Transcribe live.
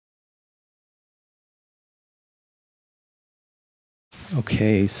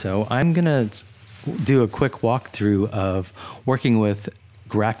Okay, so I'm gonna do a quick walkthrough of working with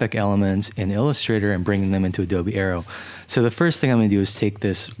graphic elements in Illustrator and bringing them into Adobe Aero. So the first thing I'm gonna do is take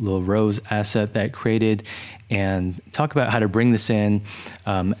this little rose asset that I created and talk about how to bring this in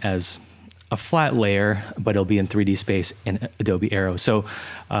as a flat layer, but it'll be in 3D space in Adobe Aero. So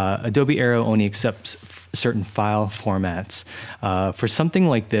Adobe Aero only accepts certain file formats. For something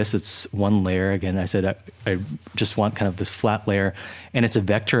like this, it's one layer. Again, I said I just want kind of this flat layer, and it's a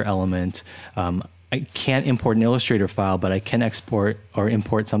vector element. I can't import an Illustrator file, but I can export or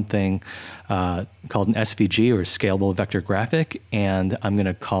import something called an SVG, or scalable vector graphic, and I'm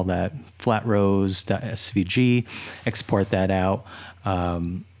gonna call that flatrose.svg, export that out.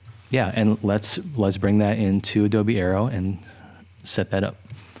 Yeah, and let's bring that into Adobe Aero and set that up.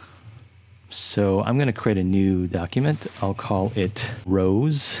 So I'm gonna create a new document. I'll call it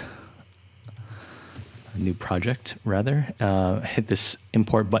Rose, a new project rather. Hit this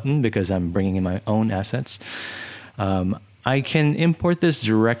import button because I'm bringing in my own assets. I can import this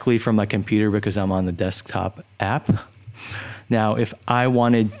directly from my computer because I'm on the desktop app. Now, if I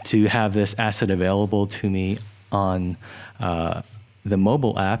wanted to have this asset available to me on the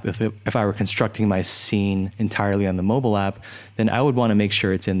mobile app, if I were constructing my scene entirely on the mobile app, then I would want to make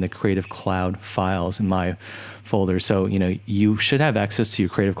sure it's in the Creative Cloud files in my folder. So, you should have access to your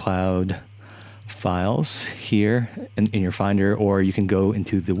Creative Cloud files here in your Finder, or you can go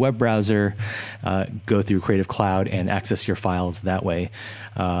into the web browser, go through Creative Cloud and access your files that way.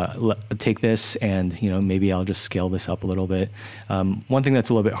 Take this and, maybe I'll just scale this up a little bit. One thing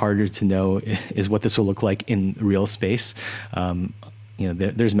that's a little bit harder to know is what this will look like in real space.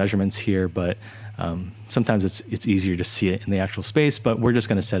 There's measurements here, but sometimes it's easier to see it in the actual space, but we're just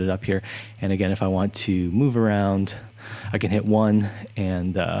gonna set it up here. And again, if I want to move around, I can hit 1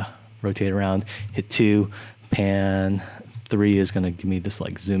 and rotate around, hit 2, pan, 3 is gonna give me this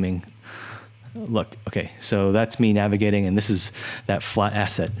like zooming look. Okay, so that's me navigating, and this is that flat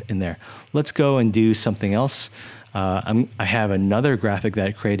asset in there. Let's go and do something else. I have another graphic that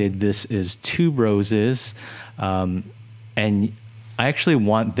I created. This is 2 roses, and I actually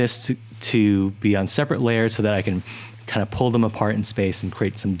want this to be on separate layers so that I can kind of pull them apart in space and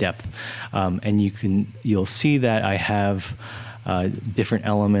create some depth. And you'll see that I have different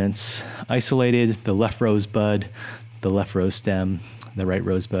elements isolated: the left rosebud, the left rose stem, the right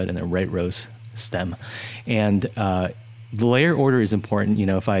rosebud, and the right rose stem. And the layer order is important.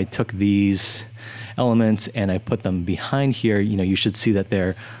 If I took these elements and I put them behind here, you should see that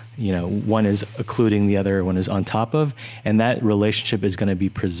they're one is occluding the other, one is on top of, and that relationship is going to be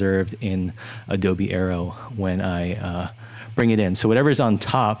preserved in Adobe Aero when I bring it in. So whatever is on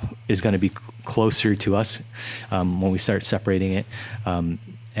top is going to be closer to us when we start separating it.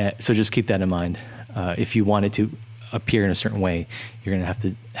 So just keep that in mind. If you want it to appear in a certain way, you're going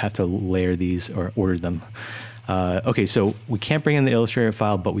to have to layer these or order them. Okay, so we can't bring in the Illustrator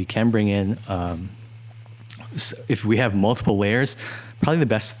file, but we can bring in, if we have multiple layers, probably the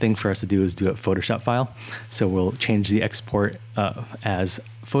best thing for us to do is do a Photoshop file. So we'll change the export as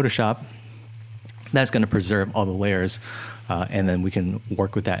Photoshop. That's going to preserve all the layers, and then we can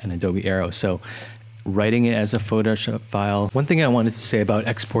work with that in Adobe Aero. So writing it as a Photoshop file. One thing I wanted to say about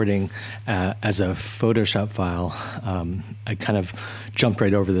exporting as a Photoshop file, I kind of jumped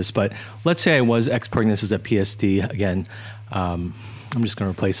right over this, but let's say I was exporting this as a PSD. Again, I'm just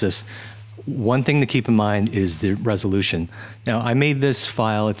going to replace this. One thing to keep in mind is the resolution. Now, I made this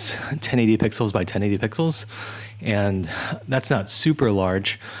file, it's 1080 pixels by 1080 pixels, and that's not super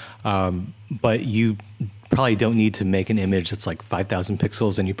large, but you probably don't need to make an image that's like 5,000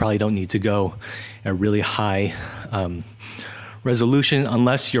 pixels, and you probably don't need to go a really high resolution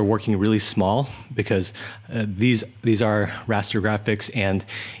unless you're working really small, because these are raster graphics, and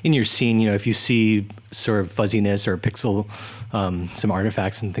in your scene, if you see sort of fuzziness or pixel, some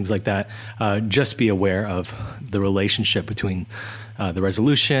artifacts and things like that, just be aware of the relationship between the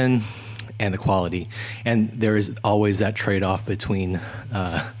resolution and the quality. And there is always that trade-off between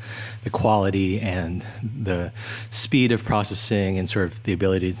the quality and the speed of processing and sort of the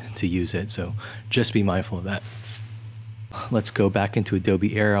ability to use it. So just be mindful of that. Let's go back into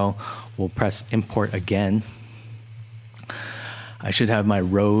Adobe Aero. We'll press import again. I should have my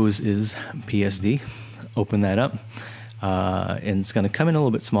rose is PSD. Open that up. And it's going to come in a little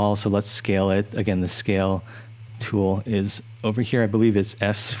bit small, so let's scale it. Again, the scale tool is over here. I believe it's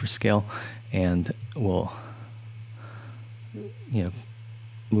S for scale, and we'll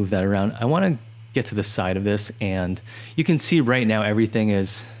move that around. I want to get to the side of this, and you can see right now everything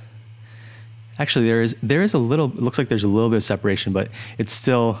is actually there is a little, it looks like there's a little bit of separation, but it's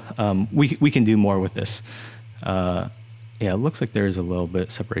still we can do more with this. Yeah, it looks like there is a little bit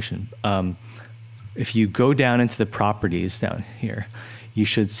of separation. If you go down into the properties down here, you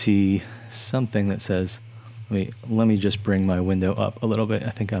should see something that says, let me just bring my window up a little bit. I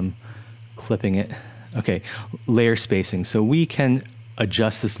think I'm clipping it. Okay, layer spacing. So we can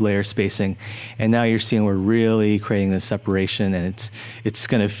adjust this layer spacing, and now you're seeing we're really creating this separation, and it's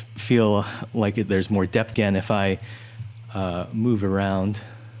going to feel like there's more depth again. If I move around,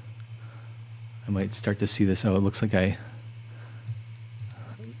 I might start to see this. Oh, it looks like I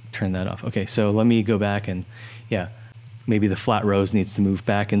turned that off. Okay, so let me go back and, yeah, maybe the flat rose needs to move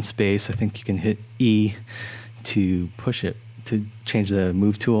back in space. I think you can hit E to push it, to change the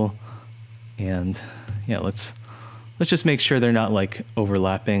move tool. And yeah, let's just make sure they're not like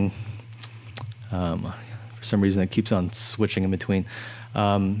overlapping. For some reason it keeps on switching in between.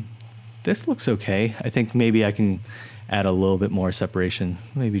 This looks okay. I think maybe I can add a little bit more separation,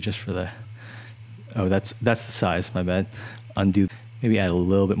 maybe just for the, oh, that's the size, my bad. Undo, maybe add a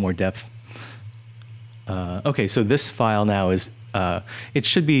little bit more depth. Okay, so this file now is, it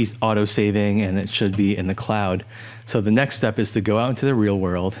should be auto-saving and it should be in the cloud. So the next step is to go out into the real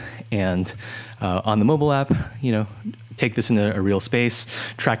world and on the mobile app, you know, take this into a real space,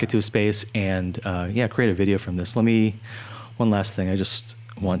 track it to a space, and yeah, create a video from this. One last thing, I just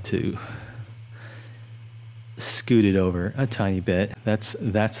want to scoot it over a tiny bit. That's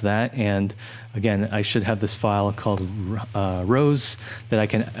that. And again, I should have this file called Rose that I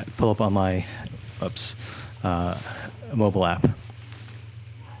can pull up on my mobile app.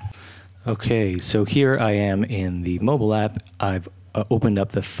 Okay, so here I am in the mobile app. I've opened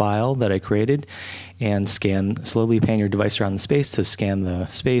up the file that I created and slowly pan your device around the space to scan the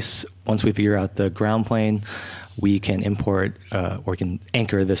space. Once we figure out the ground plane, we can import or can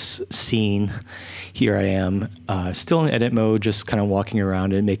anchor this scene. Here I am, still in edit mode, just kind of walking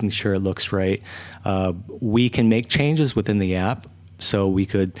around it, making sure it looks right. We can make changes within the app. So we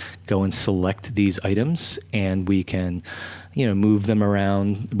could go and select these items, and we can, you know, move them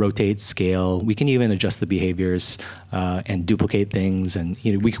around, rotate, scale. We can even adjust the behaviors and duplicate things, and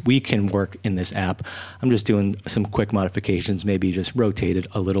you know, we can work in this app. I'm just doing some quick modifications, maybe just rotate it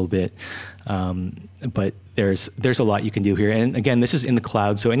a little bit. But there's a lot you can do here. And again, this is in the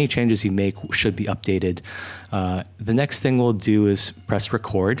cloud, so any changes you make should be updated. The next thing we'll do is press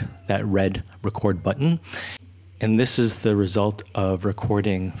record, that red record button. And this is the result of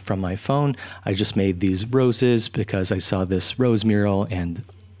recording from my phone. I just made these roses because I saw this rose mural, and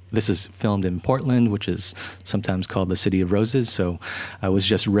this is filmed in Portland, which is sometimes called the City of Roses. So I was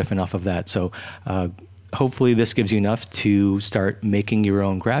just riffing off of that. So hopefully this gives you enough to start making your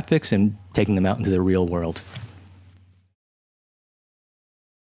own graphics and taking them out into the real world.